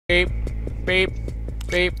Beep, beep,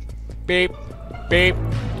 beep, beep, beep,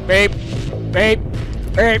 beep, beep,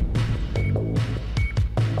 beep,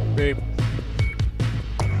 beep,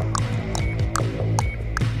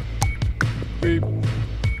 beep.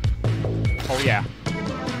 Oh yeah.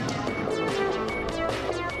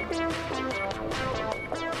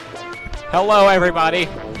 Hello everybody.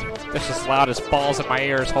 This is loud as balls in my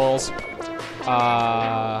ears holes.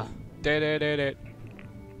 I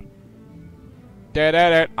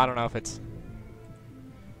don't know if it's...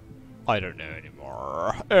 I don't know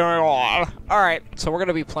anymore. Alright, so we're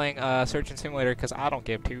gonna be playing Surgen Simulator because I don't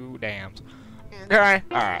give two dams. Okay?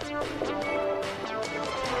 Alright.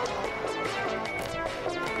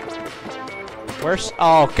 Where's...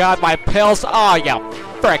 Oh god, my pills! Oh, you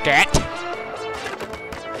frick it!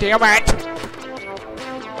 Damn it!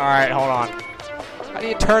 Alright, hold on. How do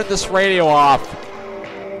you turn this radio off?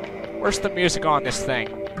 Where's the music on this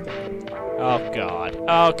thing? Oh god.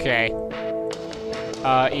 Okay.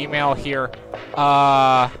 Email here.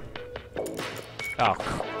 Oh,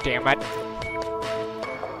 damn it.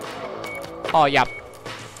 Oh, yeah.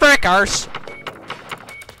 Frickers!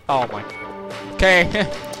 Oh my. Okay.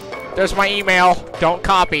 There's my email. Don't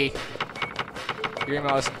copy. Your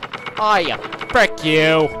email is... Oh, yeah. Frick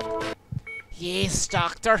you. Yes,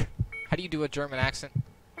 doctor. How do you do a German accent?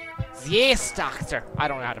 Yes, doctor. I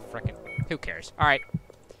don't know how to frickin'. Who cares? Alright.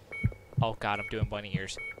 Oh god, I'm doing bunny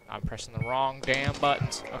ears. I'm pressing the wrong damn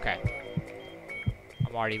buttons. Okay.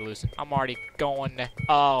 I'm already losing. I'm already going.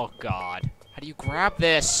 Oh god. How do you grab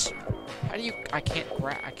this? How do you... I can't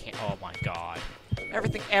grab... I can't... Oh my god.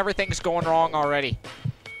 Everything's going wrong already.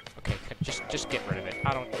 Okay, just get rid of it.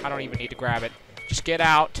 I don't even need to grab it. Just get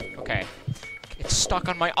out. Okay. It's stuck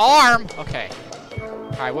on my arm! Okay.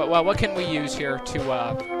 Alright, what can we use here to,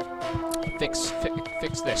 fix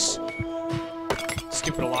this?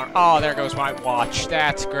 Stupid alarm. Oh, there goes my watch.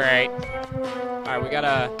 That's great. Alright, we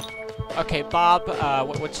gotta... Okay, Bob,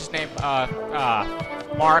 what's his name?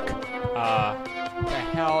 Mark. The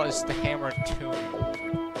hell is the hammer tune?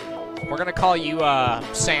 We're gonna call you,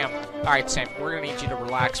 Sam. Alright, Sam, we're gonna need you to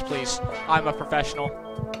relax, please. I'm a professional.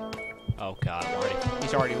 Oh god,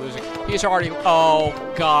 he's already losing. He's already... Oh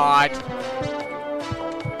god.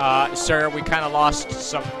 Sir, we kind of lost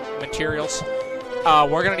some materials.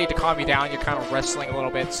 We're gonna need to calm you down. You're kind of wrestling a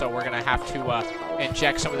little bit, so we're gonna have to,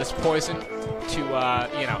 inject some of this poison to,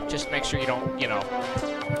 you know, just make sure you don't, you know,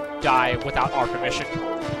 die without our permission.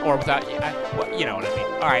 Or without, you know what I mean.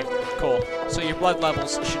 Alright, cool. So your blood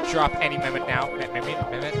levels should drop any minute now.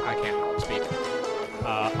 Minute? I can't speak.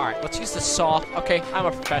 Alright, let's use the saw. Okay, I'm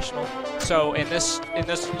a professional. So in this,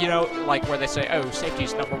 you know, like where they say, oh,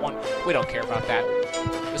 safety's #1. We don't care about that.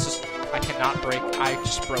 This is, I cannot break. I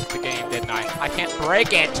just broke the game, didn't I? I can't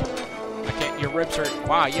break it. I can't. Your ribs are.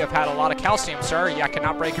 Wow, you have had a lot of calcium, sir. Yeah, I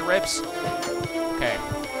cannot break your ribs. Okay,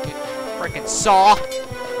 freaking saw.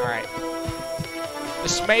 All right.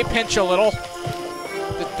 This may pinch a little.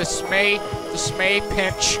 This may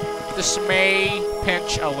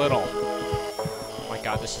pinch a little. Oh my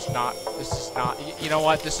God, this is not. You know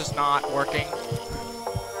what? This is not working.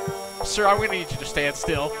 Sir, I'm gonna need you to stand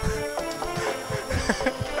still.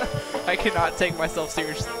 I cannot take myself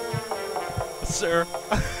seriously. Sir.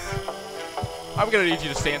 I'm gonna need you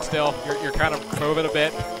to stand still. You're kind of moving a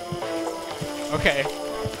bit. Okay.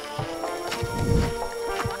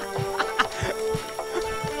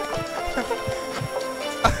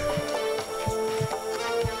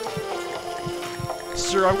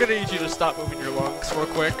 Sir, I'm gonna need you to stop moving your lungs real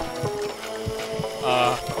quick.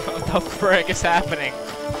 What the frick is happening?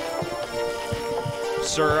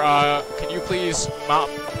 Sir, can you please not...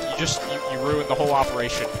 You ruined the whole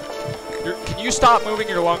operation. Can you stop moving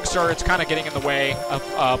your lungs, sir? It's kind of getting in the way of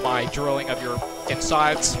my drilling of your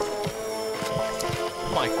insides.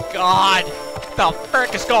 Oh my God! What the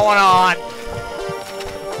frick is going on?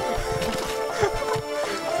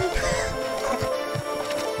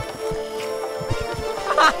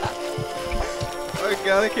 Oh my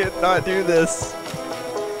God, I can't not do this.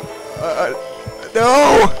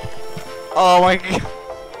 No! Oh my God.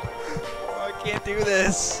 I can't do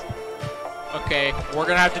this. Okay, we're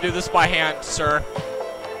gonna have to do this by hand, sir.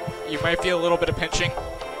 You might feel a little bit of pinching,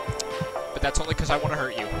 but that's only because I want to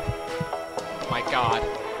hurt you. Oh my God.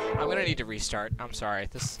 I'm gonna need to restart. I'm sorry.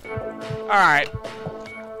 Alright.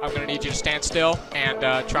 I'm gonna need you to stand still and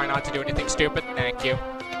try not to do anything stupid. Thank you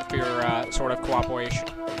for your sort of cooperation.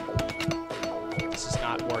 This is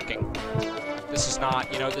not working. This is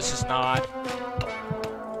not, you know, this is not...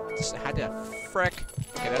 This had to frick.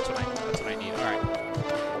 Okay, that's what I need. Alright.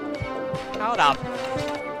 Hold up.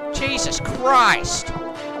 Jesus Christ!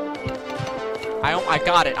 I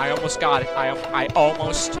got it. I almost got it. I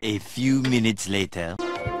almost. A few minutes later.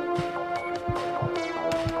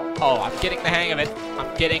 Oh, I'm getting the hang of it.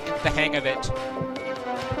 I'm getting the hang of it.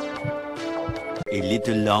 A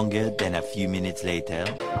little longer than a few minutes later.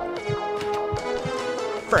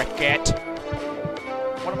 Frick it.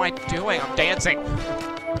 What am I doing? I'm dancing.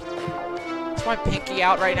 Is my pinky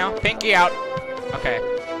out right now? Pinky out. Okay.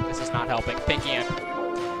 This is not helping. Pinky in.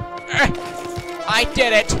 I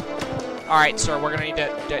did it. Alright, sir. We're gonna need to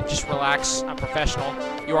just relax. I'm professional.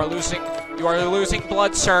 You are losing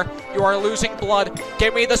blood, sir. You are losing blood.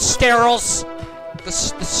 Give me the sterols.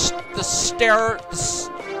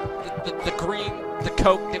 The green, the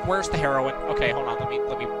coke. Where's the heroin? Okay, hold on. Let me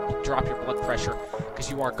drop your blood pressure because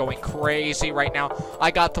you are going crazy right now.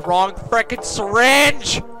 I got the wrong frickin'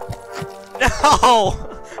 syringe. No.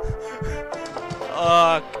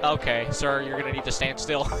 Okay, sir. You're gonna need to stand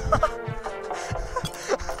still.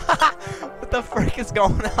 What the frick is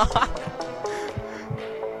going on?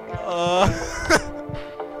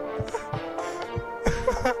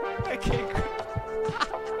 I can't.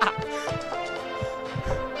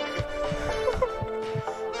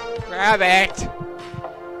 Grab it!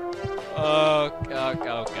 Oh god.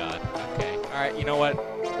 Okay. Alright, you know what?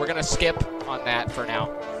 We're gonna skip on that for now.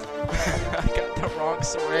 I got the wrong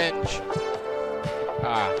syringe.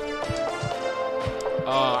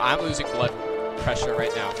 Oh, I'm losing blood pressure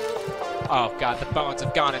right now. Oh god, the bones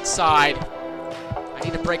have gone inside. I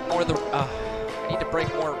need to break more of the... I need to break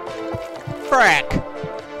more... Frack!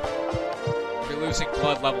 You're losing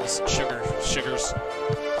blood levels, sugars.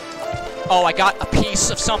 Oh, I got a piece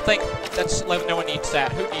of something. That's... No one needs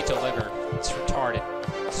that. Who needs a liver? It's retarded.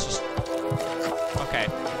 It's just... Okay.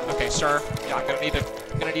 Okay, sir. Yeah, I'm gonna need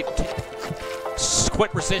to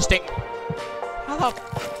quit resisting. How the...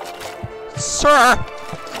 Sir!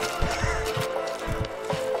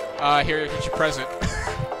 Here's your present.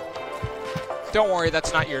 Don't worry,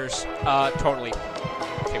 that's not yours. Totally.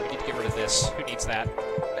 Okay, we need to get rid of this. Who needs that?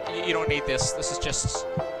 You don't need this. This is just...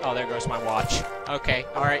 Oh, there goes my watch. Okay,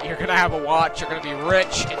 alright, you're gonna have a watch. You're gonna be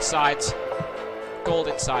rich insides. Gold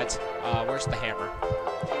insides. Where's the hammer?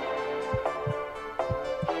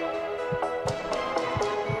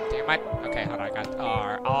 Damn it. Okay, hold on, I got...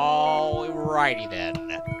 Alrighty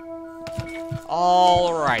then.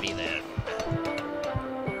 Alrighty then.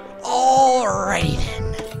 Alrighty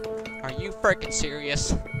then. Are you frickin'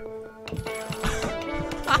 serious?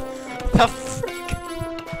 The frick?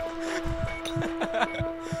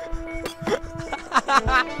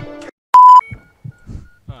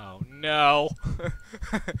 Oh no.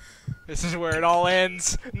 This is where it all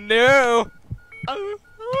ends. No!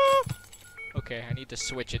 Okay, I need to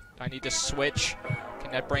switch it. I need to switch.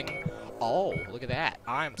 Can that bring... Oh, look at that.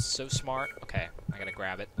 I'm so smart. Okay, I gotta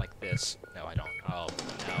grab it like this. No, I don't. Oh,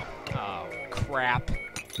 no. Oh, crap.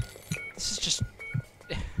 This is just...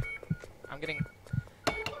 I'm getting...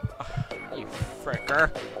 you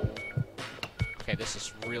fricker. Okay, this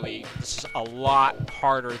is really... This is a lot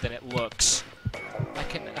harder than it looks. I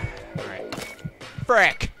can... Alright.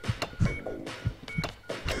 Frick!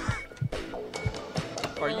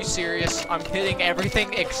 Are you serious? I'm hitting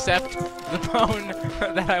everything except the bone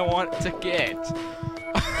that I want to get.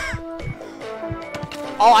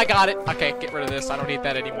 Oh, I got it! Okay, get rid of this. I don't need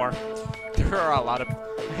that anymore. There are a lot of...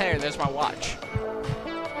 Hey, there's my watch.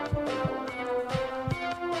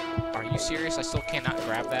 Are you serious? I still cannot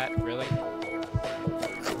grab that? Really?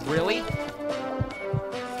 Really?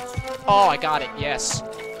 Oh, I got it. Yes.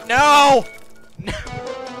 No! No!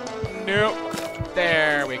 Nope.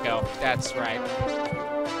 There we go. That's right.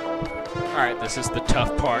 Alright, this is the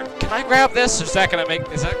tough part. Can I grab this? Or is that gonna make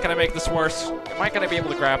this worse? Am I gonna be able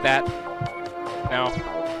to grab that? No.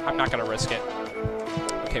 I'm not gonna risk it.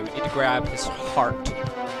 Okay, we need to grab his heart.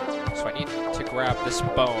 So I need to grab this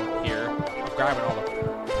bone here. I'm grabbing all the...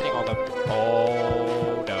 hitting all the...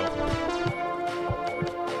 Oh, no.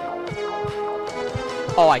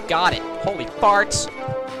 Oh, I got it. Holy farts.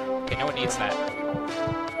 Okay, no one needs that.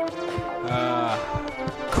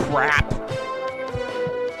 Crap.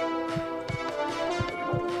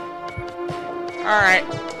 Alright.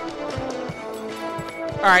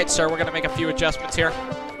 Alright, sir, we're gonna make a few adjustments here.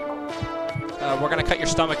 We're gonna cut your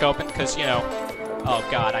stomach open, because, you know... Oh,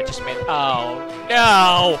 God, I just made... Oh,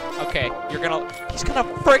 no! Okay, you're gonna... He's gonna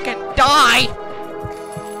freaking die!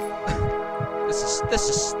 This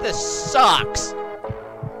sucks!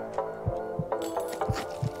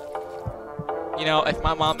 You know, if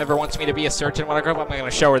my mom ever wants me to be a surgeon when I grow up, I'm gonna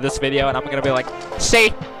show her this video, and I'm gonna be like,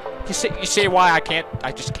 see? You see why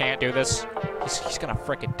I just can't do this? He's gonna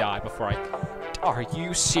frickin' die before I... Are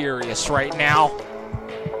you serious right now?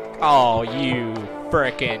 Oh, you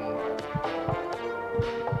frickin'...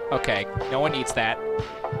 Okay, no one needs that.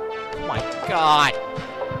 Oh my god!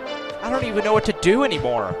 I don't even know what to do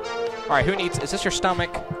anymore. Alright, who needs... Is this your stomach?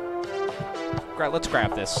 Let's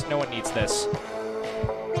grab this. No one needs this.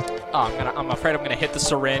 Oh, I'm afraid I'm gonna hit the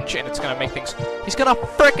syringe and it's gonna make things... He's gonna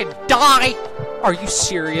frickin' die! Are you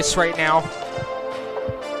serious right now?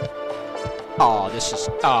 Oh, this is...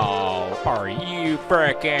 Oh, are you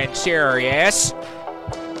frickin' serious?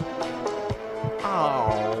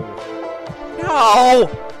 Oh. No!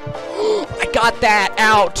 I got that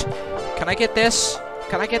out! Can I get this?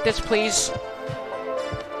 Can I get this, please?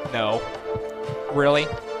 No. Really?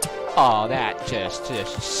 Oh, that just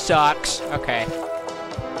sucks. Okay.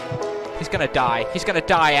 He's gonna die. He's gonna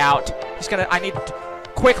die out. He's gonna... I need...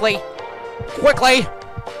 Quickly! Quickly!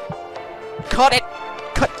 Cut it!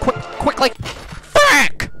 Cut quickly!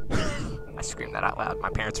 Frick! I screamed that out loud. My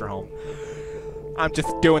parents are home. I'm just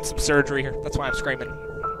doing some surgery here. That's why I'm screaming.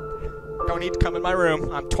 Don't need to come in my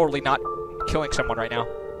room. I'm totally not killing someone right now.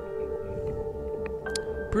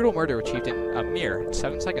 Brutal murder achieved in a mere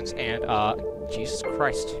 7 seconds, and, Jesus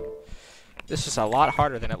Christ. This is a lot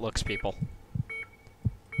harder than it looks, people.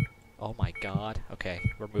 Oh my god. Okay,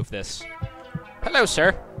 remove this. Hello,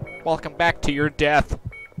 sir. Welcome back to your death.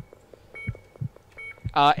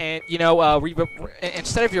 And, you know,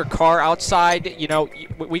 instead of your car outside, you know,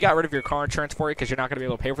 we got rid of your car insurance for you because you're not going to be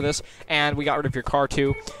able to pay for this, and we got rid of your car,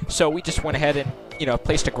 too. So we just went ahead and, you know,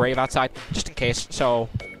 placed a grave outside, just in case, so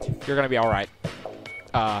you're going to be alright.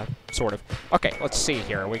 Sort of. Okay, let's see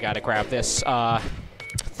here. We got to grab this,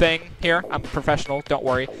 thing here. I'm a professional, don't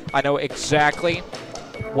worry. I know exactly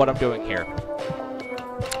what I'm doing here.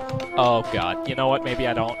 Oh, God. You know what? Maybe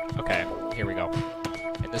I don't. Okay, here we go.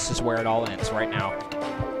 And this is where it all ends right now.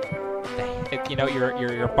 You know,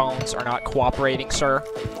 your bones are not cooperating, sir.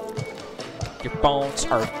 Your bones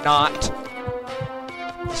are not.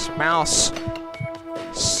 This mouse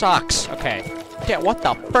sucks. Okay. Yeah, what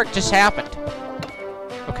the frick just happened?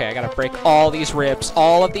 Okay, I gotta break all these ribs.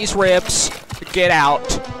 All of these ribs. Get out.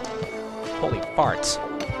 Holy farts.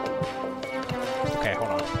 Okay, hold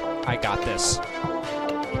on. I got this.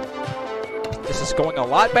 This is going a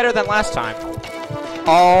lot better than last time.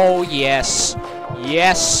 Oh, yes.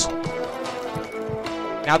 Yes.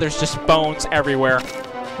 Now there's just bones everywhere.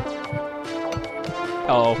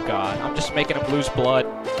 Oh, God. I'm just making him lose blood.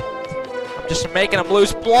 I'm just making him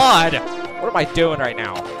lose blood! What am I doing right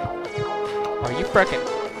now? Are you frickin'...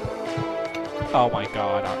 Oh, my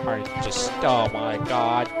God. Are you just... Oh, my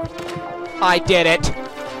God. I did it!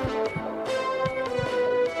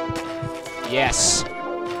 Yes.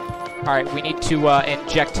 Alright, we need to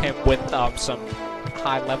inject him with some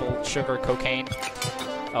high-level sugar cocaine.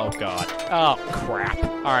 Oh, God. Oh, crap.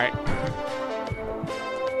 Alright.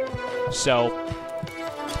 So,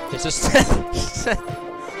 is this...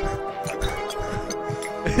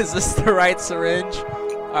 is this the right syringe?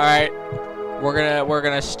 Alright. We're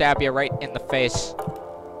gonna stab you right in the face.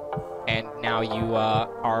 And now you,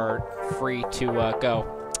 are free to, go.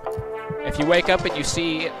 If you wake up and you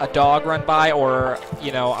see a dog run by, or,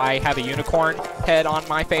 you know, I have a unicorn head on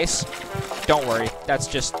my face, don't worry. That's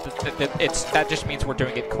just, that just means we're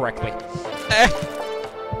doing it correctly.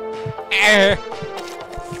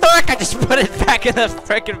 Fuck, I just put it back in the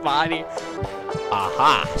frickin' body.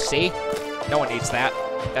 Aha, see? No one needs that.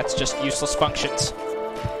 That's just useless functions.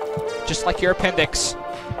 Just like your appendix.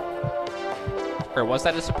 Or was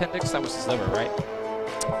that his appendix? That was his liver, right?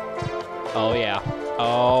 Oh, yeah.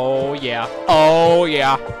 Oh, yeah. Oh,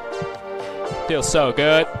 yeah. Feels so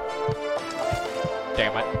good.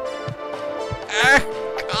 Damn it.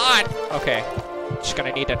 God. Okay. Just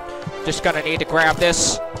gonna need to grab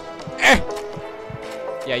this.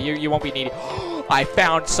 Yeah, you won't be needing. I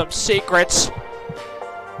found some secrets.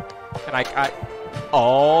 And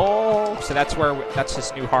oh, so that's that's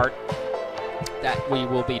his new heart that we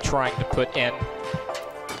will be trying to put in.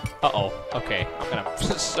 Uh-oh. Okay.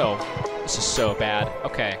 This is so bad.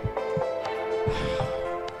 Okay.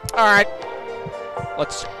 Alright.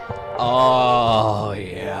 Let's... Oh,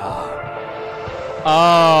 yeah.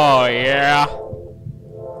 Oh, yeah.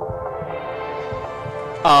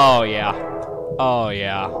 Oh, yeah. Oh,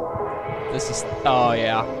 yeah. This is... Oh,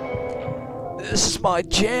 yeah. This is my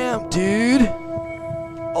jam, dude.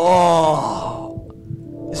 Oh.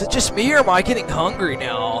 Is it just me, or am I getting hungry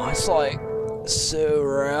now? It's like... So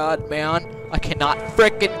rad, man. I cannot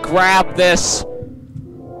frickin' grab this.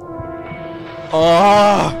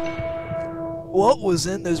 Oh, what was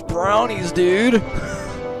in those brownies, dude?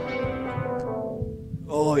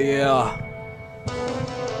 Oh yeah.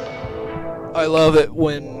 I love it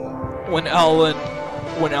when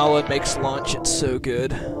Ellen makes lunch. It's so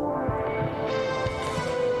good.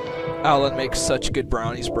 Alan makes such good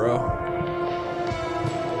brownies, bro.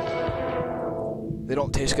 They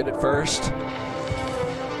don't taste good at first.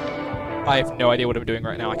 I have no idea what I'm doing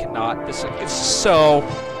right now. I cannot. This is so...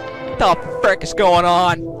 What the frick is going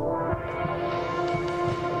on?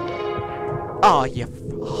 Oh, you...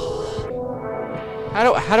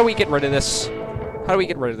 How do we get rid of this? How do we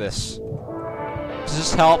get rid of this? Does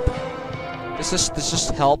this help? Does this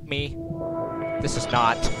help me? This is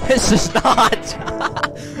not. This is not!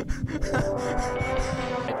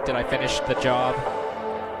 Did I finish the job?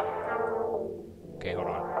 Okay, hold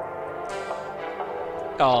on.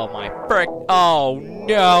 Oh my frick. Oh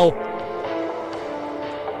no!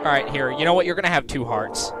 Alright, here. You know what? You're gonna have 2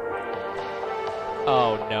 hearts.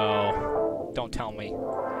 Oh no. Don't tell me.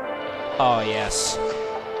 Oh yes.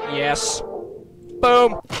 Yes.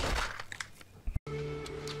 Boom!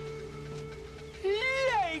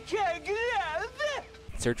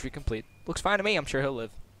 Surgery complete. Looks fine to me. I'm sure he'll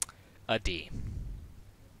live. A D.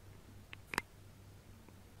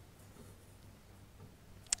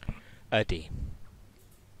 A D.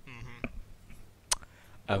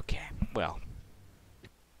 Okay, well.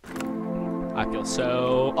 I feel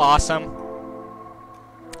so awesome.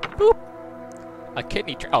 Boop! A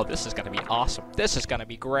kidney oh, this is gonna be awesome. This is gonna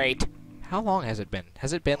be great. How long has it been?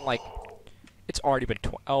 Has it been like... It's already been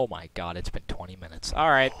oh my god, it's been 20 minutes.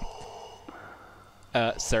 Alright.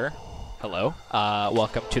 Sir? Hello?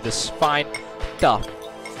 Welcome to this fine... The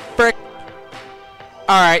frick?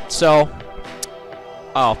 Alright, so...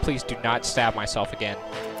 Oh, please do not stab myself again.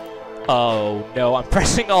 Oh, no, I'm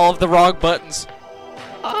pressing all of the wrong buttons.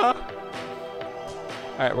 Alright,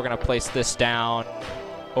 we're gonna place this down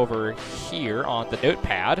over here on the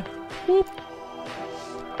notepad. Whoop.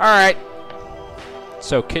 Alright.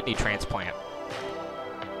 So, kidney transplant.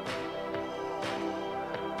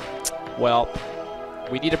 Well,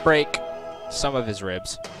 we need to break some of his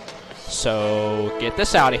ribs. So, get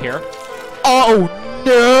this out of here. Oh,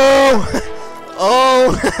 no!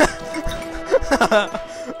 Oh!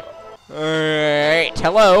 Alright,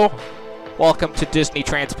 hello. Welcome to Disney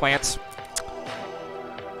Transplants.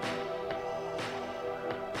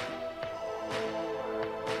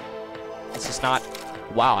 This is not...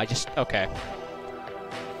 Wow, I just... Okay.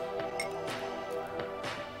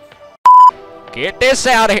 Get this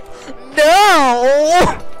out of here.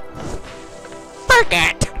 No! Frick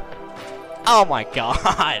it! Oh my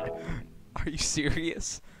god. Are you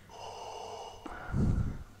serious?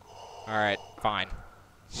 Alright, fine.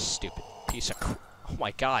 Stupid piece of... Oh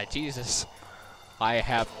my god, Jesus. I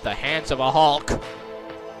have the hands of a Hulk.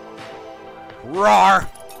 Roar!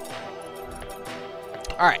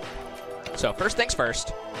 Alright. So, first things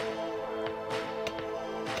first.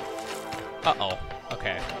 Uh-oh.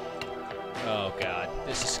 Okay. Oh god.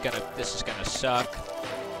 This is gonna suck.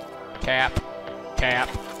 Tap. Tap.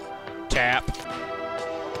 Tap.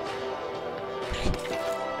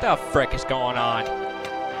 What the frick is going on?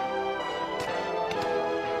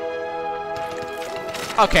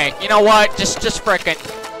 Okay, you know what? Just frickin'.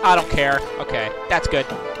 I don't care. Okay, that's good.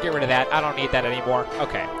 Get rid of that. I don't need that anymore.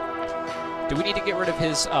 Okay. Do we need to get rid of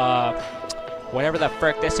his, whatever the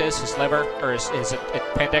frick this is? His liver? Or his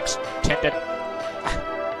appendix? Tendon?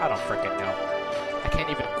 I don't frickin' know. I can't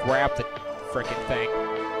even grab the frickin' thing.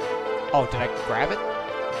 Oh, did I grab it?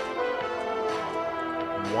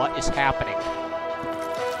 What is happening?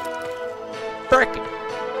 Frickin'!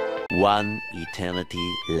 1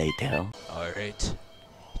 eternity later. Alright.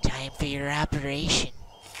 Time for your operation.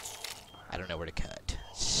 I don't know where to cut.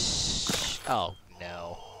 Oh,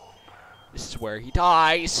 no. This is where he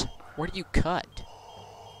dies. Where do you cut?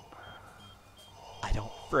 I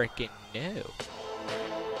don't frickin' know.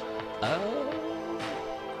 Oh.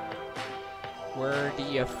 Where do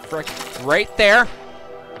you frickin'... Right there.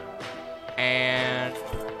 And...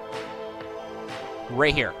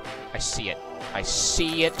 right here. I see it. I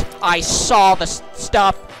see it. I saw the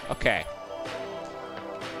stuff. Okay.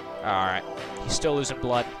 Alright. He's still losing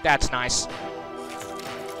blood. That's nice.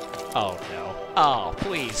 Oh, no. Oh,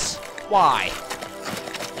 please. Why?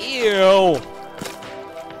 Ew.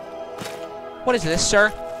 What is this,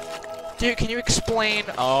 sir? Dude, can you explain?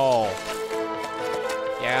 Oh.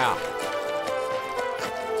 Yeah.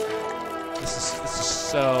 This is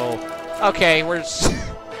so... Okay, we're just...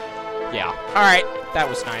 Yeah. Alright. That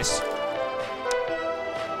was nice.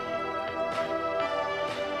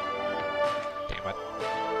 Damn it.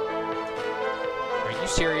 Are you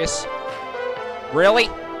serious? Really?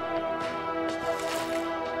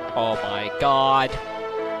 Oh my god.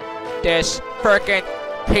 This frickin'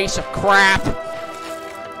 piece of crap.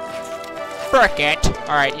 Frick it.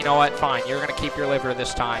 Alright, you know what? Fine. You're gonna keep your liver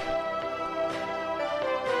this time.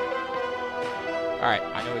 Alright,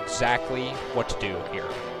 I know exactly what to do here.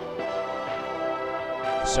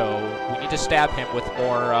 So, we need to stab him with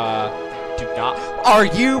more, do not— Are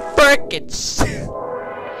you frickin'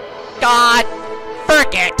 God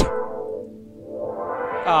frick it!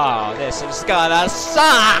 Oh, this is gonna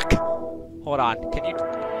suck! Hold on, can you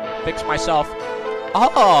fix myself?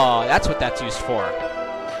 Oh, that's what that's used for.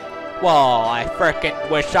 Well, I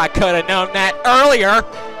frickin' wish I could have known that earlier!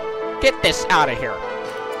 Get this out of here.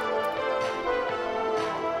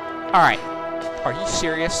 Alright. Are you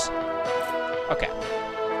serious? Okay.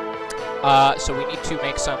 So we need to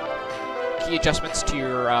make some key adjustments to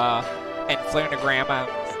your, inflamogramma,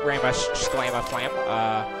 flam.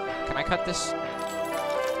 Can I cut this?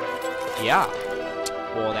 Yeah.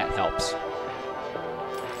 Well, that helps.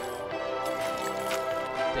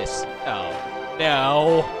 This, oh,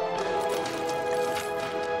 no.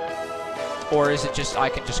 Or is it just, I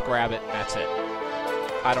can just grab it and that's it?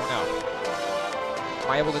 I don't know.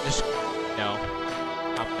 Am I able to just, no.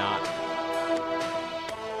 I'm not.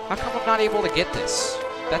 How come I'm not able to get this?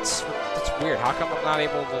 That's weird. How come I'm not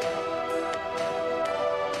able to?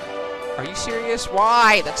 Are you serious?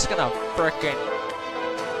 Why? That's gonna frickin'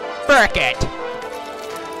 frick it!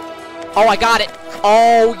 Oh, I got it!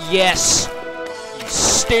 Oh, yes! You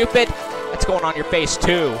stupid! That's going on your face,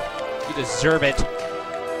 too. You deserve it.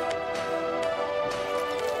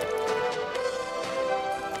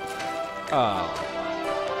 Oh.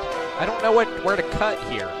 I don't know where to cut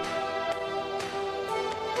here.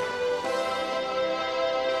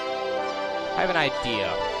 I have an idea.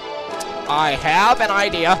 I have an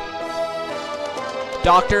idea.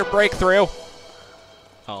 Doctor breakthrough.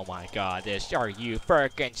 Oh my god, are you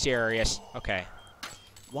frickin' serious? Okay.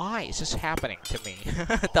 Why is this happening to me?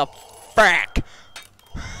 The frack!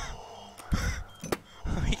 Oh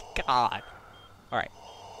my god. Alright.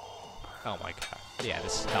 Oh my god. Yeah,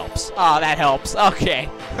 this helps. Oh, that helps. Okay.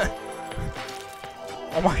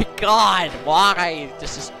 Oh my god, why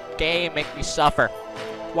does this game make me suffer?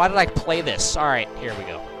 Why did I play this? Alright, here we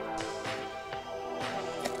go.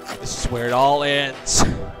 This is where it all ends.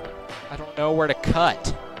 I don't know where to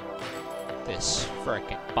cut this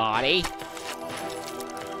frickin' body.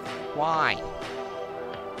 Why?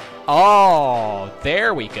 Oh,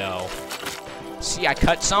 there we go. See, I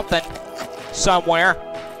cut something somewhere.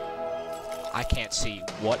 I can't see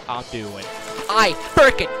what I'm doing. I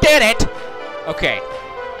frickin' did it! Okay.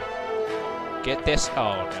 Get this.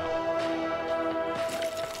 Oh, no.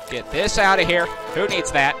 Get this out of here. Who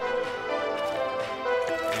needs that?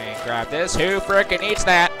 And grab this. Who frickin' needs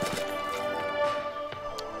that?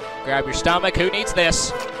 Grab your stomach. Who needs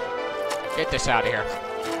this? Get this out of here.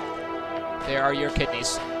 There are your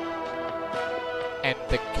kidneys. And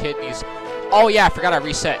the kidneys. Oh, yeah, I forgot I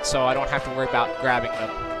reset, so I don't have to worry about grabbing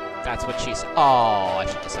them. That's what she said. Oh, I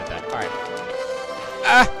shouldn't have said that. Alright.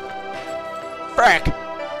 Frick!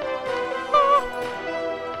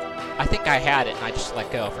 I think I had it, and I just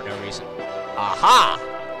let go for no reason. Aha!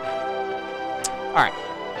 Alright.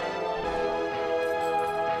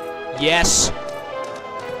 Yes!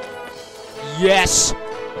 Yes!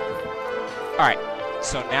 Alright.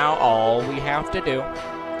 So now all we have to do...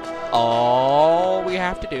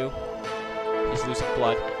 He's losing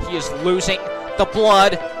blood. He is losing the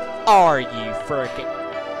blood! Are you frickin'...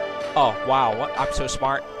 Oh, wow. What? I'm so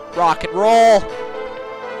smart. Rock and roll!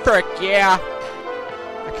 Frick, yeah!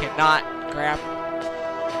 I cannot grab...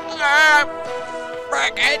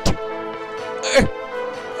 frick it!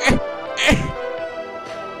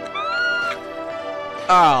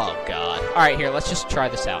 Oh, God. Alright, here, let's just try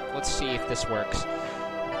this out. Let's see if this works.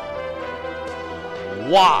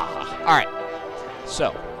 Wah! Alright.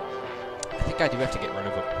 So, I think I do have to get rid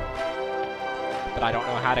of them. But I don't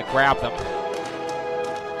know how to grab them.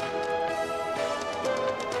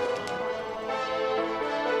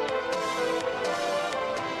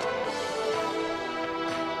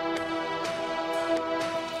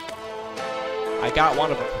 I got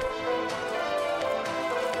one of them.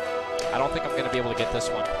 I don't think I'm going to be able to get this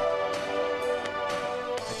one.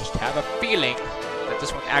 I just have a feeling that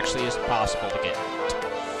this one actually isn't possible to get.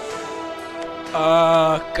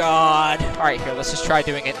 Oh, God. Alright, here, let's just try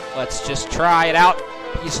doing it. Let's just try it out.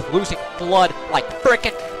 He's losing blood like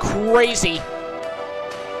frickin' crazy.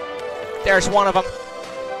 There's one of them.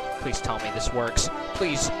 Please tell me this works.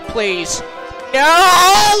 Please, please.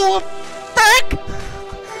 No! Frick!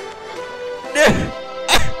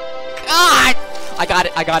 God!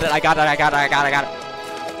 I got it.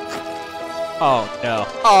 Oh, no.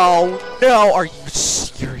 Oh, no! Are you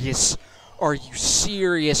serious? Are you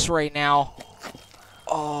serious right now?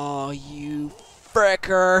 Oh, you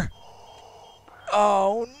fricker.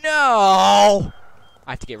 Oh, no!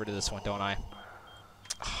 I have to get rid of this one, don't I?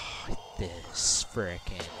 this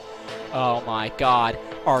frickin'. Oh my god.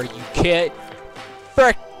 Are you kidding?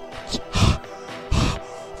 Frick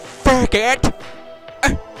it!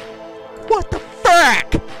 What the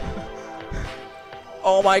frick?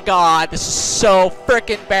 Oh my god, this is so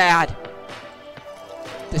frickin' bad.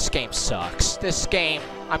 This game sucks. This game,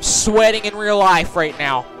 I'm sweating in real life right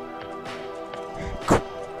now.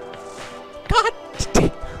 God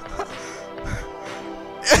damn.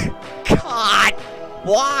 God,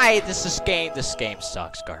 why? This game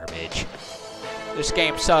sucks garbage. This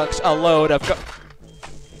game sucks a load of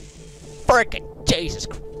frickin' Jesus.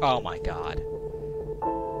 Oh my god.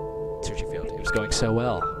 Surgen failed. It was going so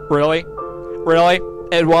well. Really? Really?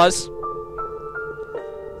 It was?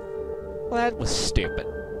 Well, that was stupid.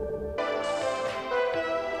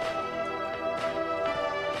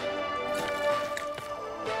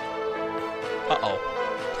 Uh-oh.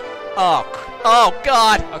 Oh,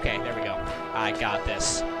 God! Okay, there we go. I got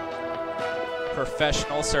this.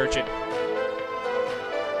 Professional surgeon.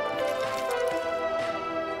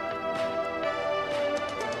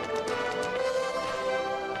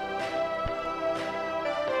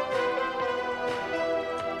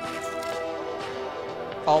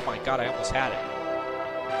 Oh my god, I almost had it.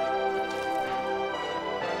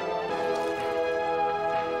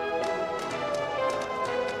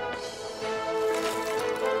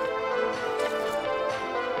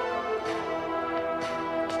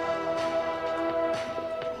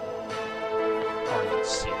 Are you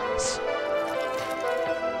serious?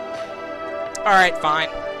 Alright, fine.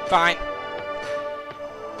 Fine.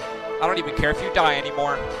 I don't even care if you die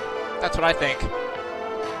anymore. That's what I think.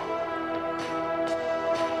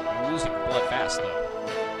 Losing blood fast, though.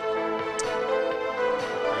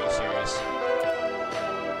 Are you serious?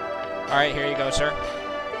 Alright, here you go, sir.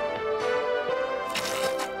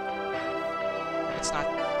 It's not...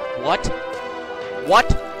 What?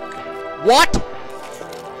 What? What?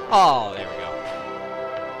 Oh, there we go.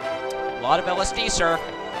 A lot of LSD, sir.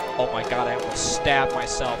 Oh my god, I almost stabbed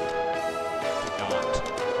myself. Do not.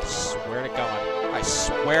 I swear to god. I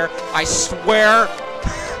swear!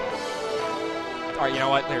 Alright, you know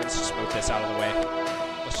what? Let's just move this out of the way.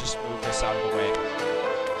 Let's just move this out of the way.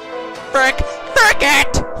 Frick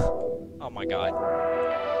it! Oh my god.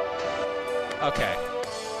 Okay.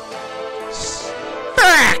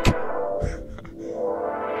 Frick!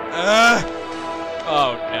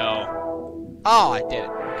 Oh no. Oh, I did it.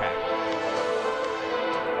 Okay.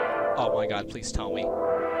 Oh my god, please tell me.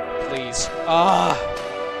 Please.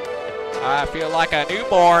 I feel like a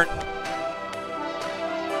newborn.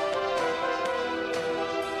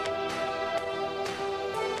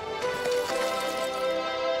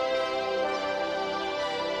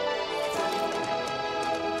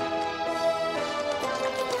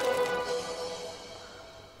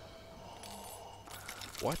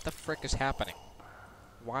 What the frick is happening?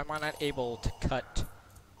 Why am I not able to cut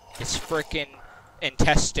this frickin'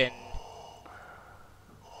 intestine?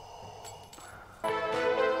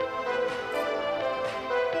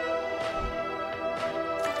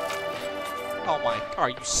 Oh my,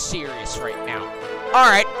 are you serious right now?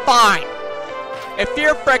 Alright, fine. If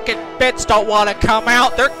your frickin' bits don't want to come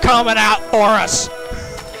out, they're coming out for us.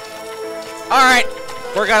 Alright,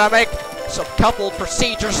 we're gonna make some couple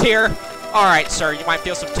procedures here. Alright, sir, you might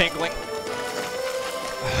feel some tingling.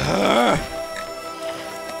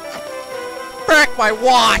 Frick my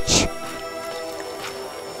watch!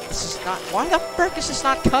 This is not... Why the frick is this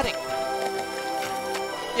not cutting?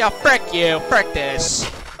 Yeah, frick you. Frick this.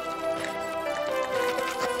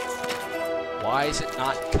 Why is it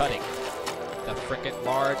not cutting? The frickin'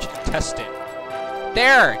 large intestine.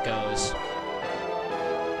 There it goes.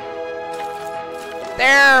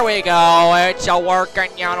 There we go. It's a working,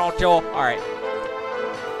 you know, too. Alright.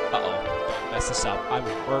 Uh-oh. Don't mess this up. I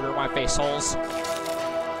will murder my face holes.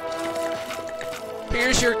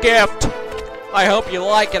 Here's your gift. I hope you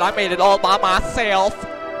like it. I made it all by myself.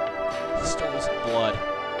 He's still losing blood.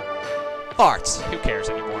 Farts. Who cares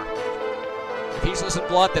anymore? If he's losing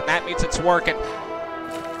blood, then that means it's working.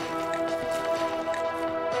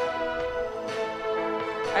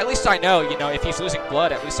 At least I know, you know, if he's losing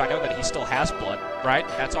blood, at least I know that he still has blood, right?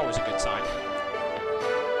 That's always a good sign.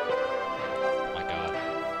 Oh my god.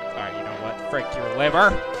 Alright, you know what? Frick your liver.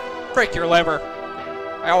 Frick your liver.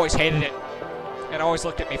 I always hated it. It always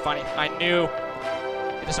looked at me funny. I knew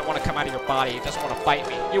it doesn't want to come out of your body. It doesn't want to fight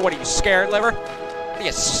me. What are you, scared, liver? Are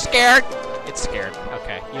you scared? It's scared.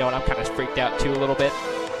 Okay. You know what? I'm kind of freaked out too a little bit.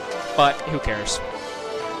 But who cares?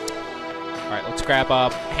 Alright, let's grab a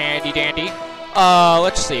handy dandy.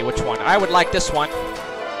 Let's see which one. I would like this one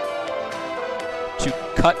to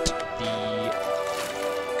cut the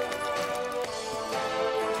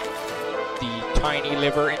any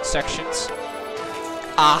liver in sections.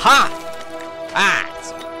 Aha! Ah!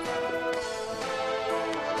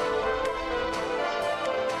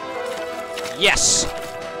 Yes!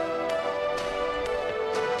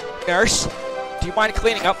 Nurse, do you mind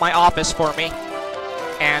cleaning up my office for me?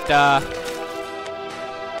 And,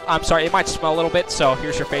 I'm sorry, it might smell a little bit, so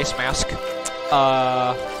here's your face mask.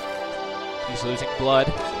 He's losing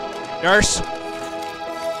blood. Nurse!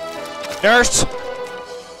 Nurse!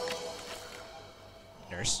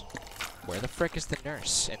 Nurse? Where the frick is the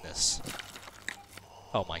nurse in this?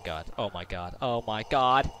 Oh my god, oh my god, oh my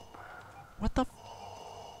god! What the...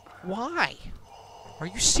 Why? Are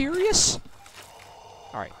you serious?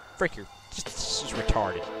 Alright, frick you. This is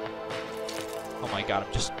retarded. Oh my god,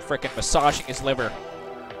 I'm just frickin' massaging his liver.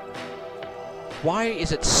 Why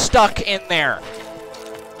is it stuck in there?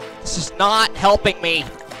 This is not helping me.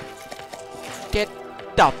 Get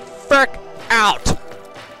the frick out!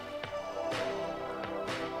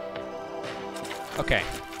 Okay.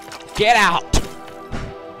 Get out!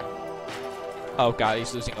 Oh god,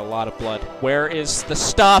 he's losing a lot of blood. Where is the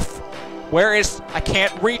stuff? Where is... I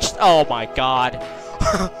can't reach... Oh my god.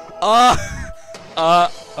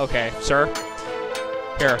 Okay, sir.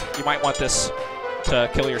 Here, you might want this to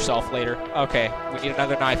kill yourself later. Okay, we need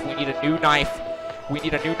another knife. We need a new knife. We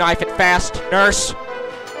need a new knife and fast. Nurse!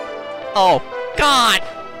 Oh, god!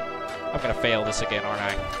 I'm gonna fail this again, aren't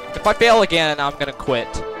I? If I fail again, I'm gonna quit.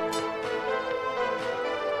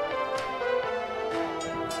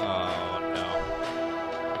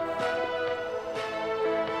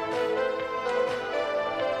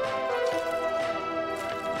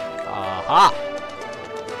 Aha!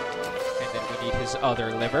 And then we need his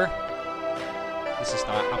other liver. This is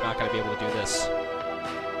not... I'm not gonna be able to do this.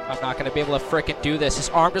 I'm not gonna be able to frickin' do this. His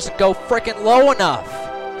arm doesn't go frickin' low enough!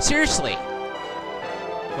 Seriously!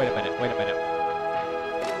 Wait a minute, wait a minute.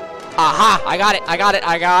 Aha! I got it, I got it,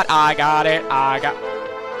 I got it.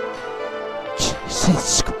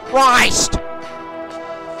 Jesus Christ!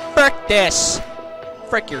 Frick this!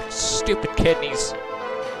 Frick your stupid kidneys.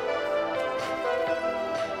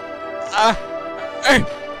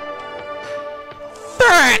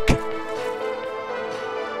 Frick!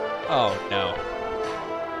 Oh no.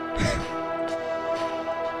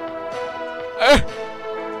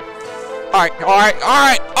 Alright!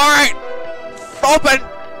 Open!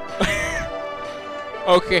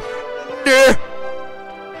 Okay. No!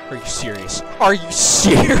 Are you serious? Are you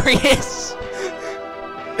serious?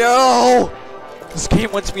 No! This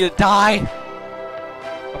game wants me to die.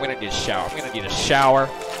 I'm gonna need a shower. I'm gonna need a shower.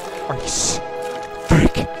 Are you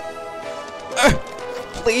frick?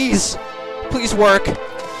 Please! Please work!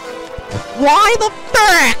 Why the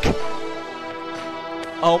frick?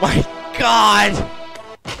 Oh my god!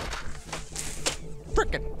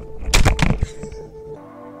 Frickin'.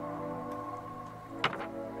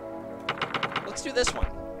 Let's do this one.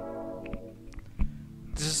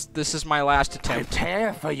 This is my last attempt.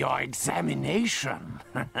 Prepare for your examination.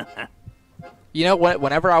 You know what?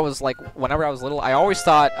 Whenever I was little, I always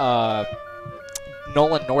thought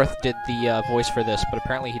Nolan North did the voice for this, but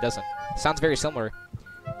apparently he doesn't. Sounds very similar,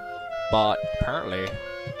 but apparently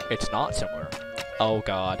it's not similar. Oh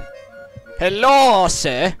god. Hello,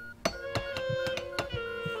 sir.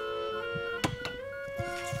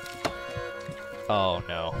 Oh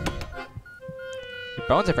no. Your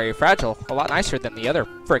bones are very fragile. A lot nicer than the other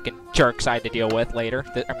frickin' jerks I had to deal with later.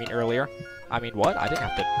 Earlier. I mean, what? I didn't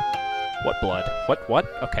have to... What blood? What?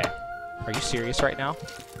 Okay. Are you serious right now?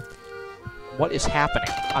 What is happening?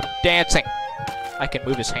 I'm dancing! I can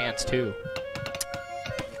move his hands, too.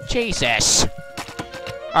 Jesus!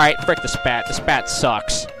 Alright, frick the spat. The spat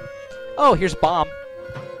sucks. Oh, here's a bomb.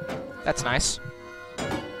 That's nice.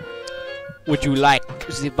 Would you like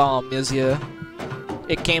the bomb, monsieur?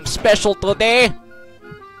 It came special today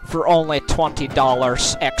for only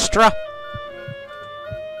 $20 extra.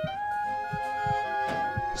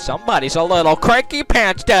 Somebody's a little cranky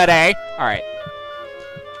pants today. Alright.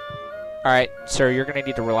 Alright, sir, you're gonna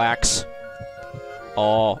need to relax.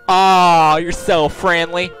 Oh, you're so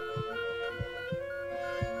friendly.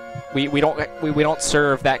 We don't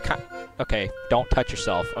serve that kind. Okay, don't touch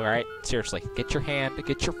yourself, alright? Seriously, get your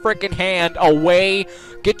frickin' hand away.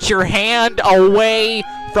 Get your hand away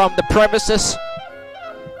from the premises.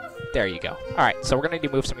 There you go. Alright, so we're gonna need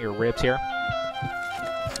to move some of your ribs here.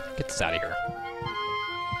 Get this out of here.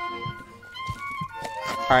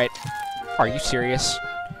 Alright, are you serious?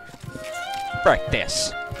 Frick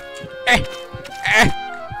this.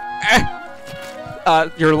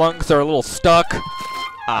 Your lungs are a little stuck.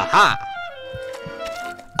 Aha!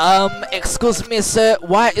 Excuse me, sir,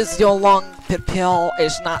 why is your lung purple?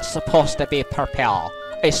 It's not supposed to be purple.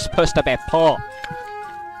 It's supposed to be full.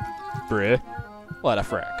 bruh. What a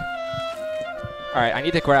frick. Alright, I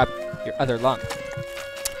need to grab your other lung.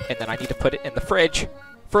 And then I need to put it in the fridge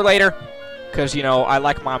for later. Because, you know, I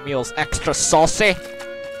like my meals extra saucy.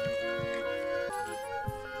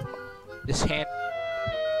 This hand...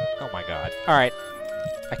 Oh my god. Alright.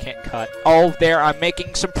 I can't cut. Oh, there, I'm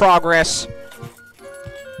making some progress.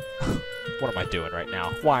 What am I doing right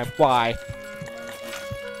now? Why?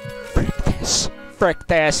 Frick this. Frick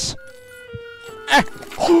this. Ah.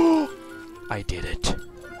 I did it.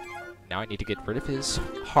 Now I need to get rid of his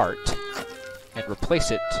heart and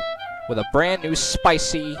replace it with a brand new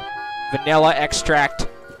spicy vanilla extract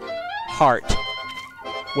heart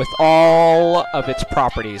with all of its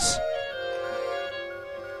properties.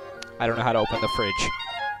 I don't know how to open the fridge.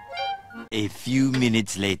 A few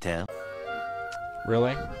minutes later.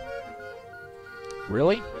 Really?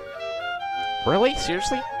 Really? Really?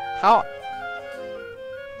 Seriously? How?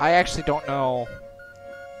 I actually don't know.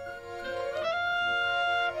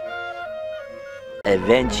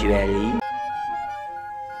 Eventually.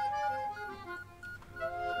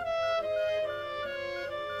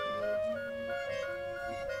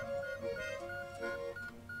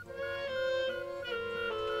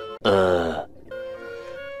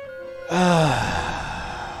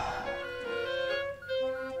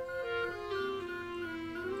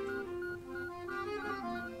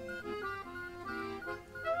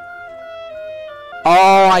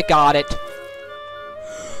 Oh, I got it.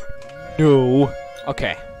 No.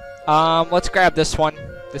 Okay. Let's grab this one.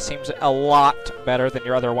 This seems a lot better than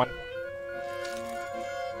your other one.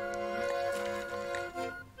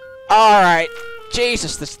 Alright.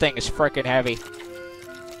 Jesus, this thing is frickin' heavy.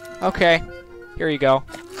 Okay. Here you go.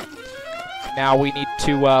 Now we need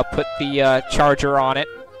to put the charger on it.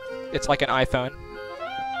 It's like an iPhone.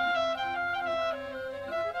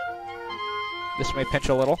 This may pinch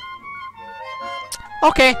a little.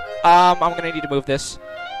 Okay. I'm gonna need to move this.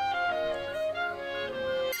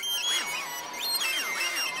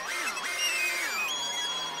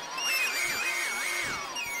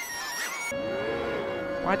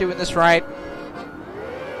 Am I doing this right?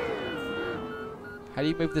 How do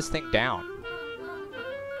you move this thing down?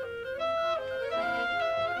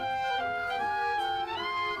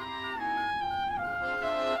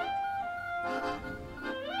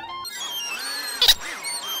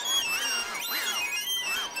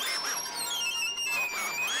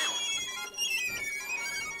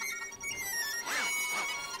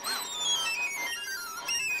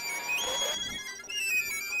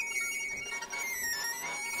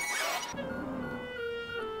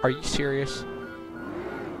 Are you serious?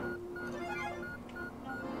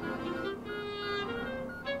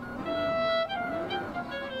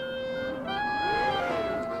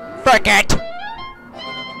 Frick it!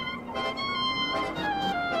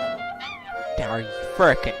 Are you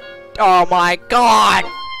frickin'? Oh my god!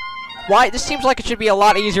 Why? This seems like it should be a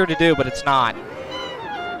lot easier to do, but it's not.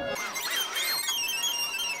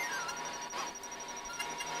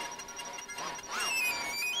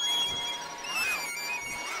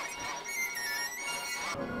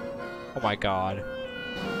 Oh my god.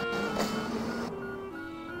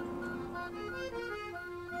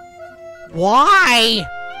 Why?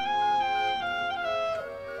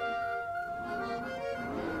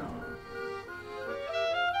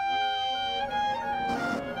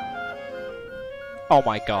 Oh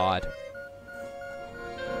my god.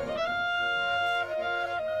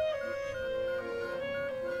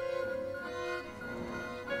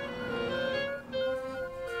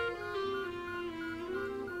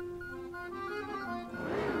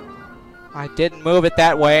 I didn't move it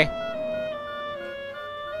that way.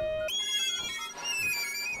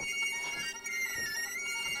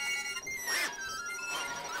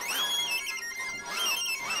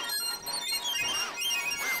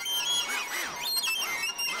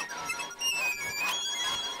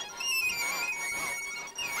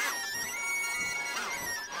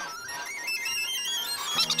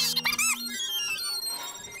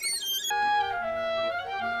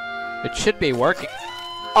 It should be working.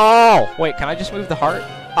 Oh! Wait, can I just move the heart?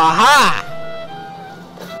 Aha!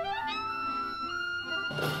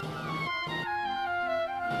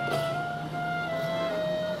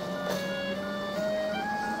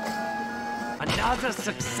 Another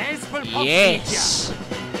successful procedure. Yes!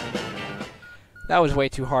 That was way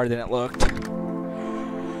too hard than it looked.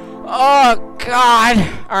 Oh, God!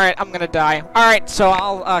 Alright, I'm gonna die. Alright, so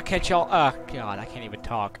I'll catch y'all. God, I can't even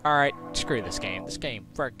talk. Alright, screw this game. This game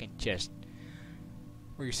freaking just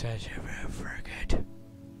resets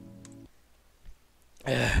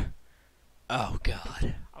it. Oh,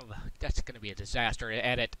 God. That's gonna be a disaster to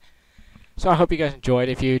edit. So I hope you guys enjoyed.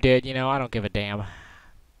 If you did, you know, I don't give a damn.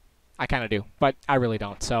 I kind of do, but I really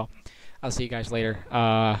don't. So I'll see you guys later.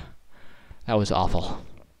 That was awful.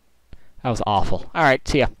 That was awful. All right,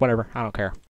 see ya. Whatever. I don't care.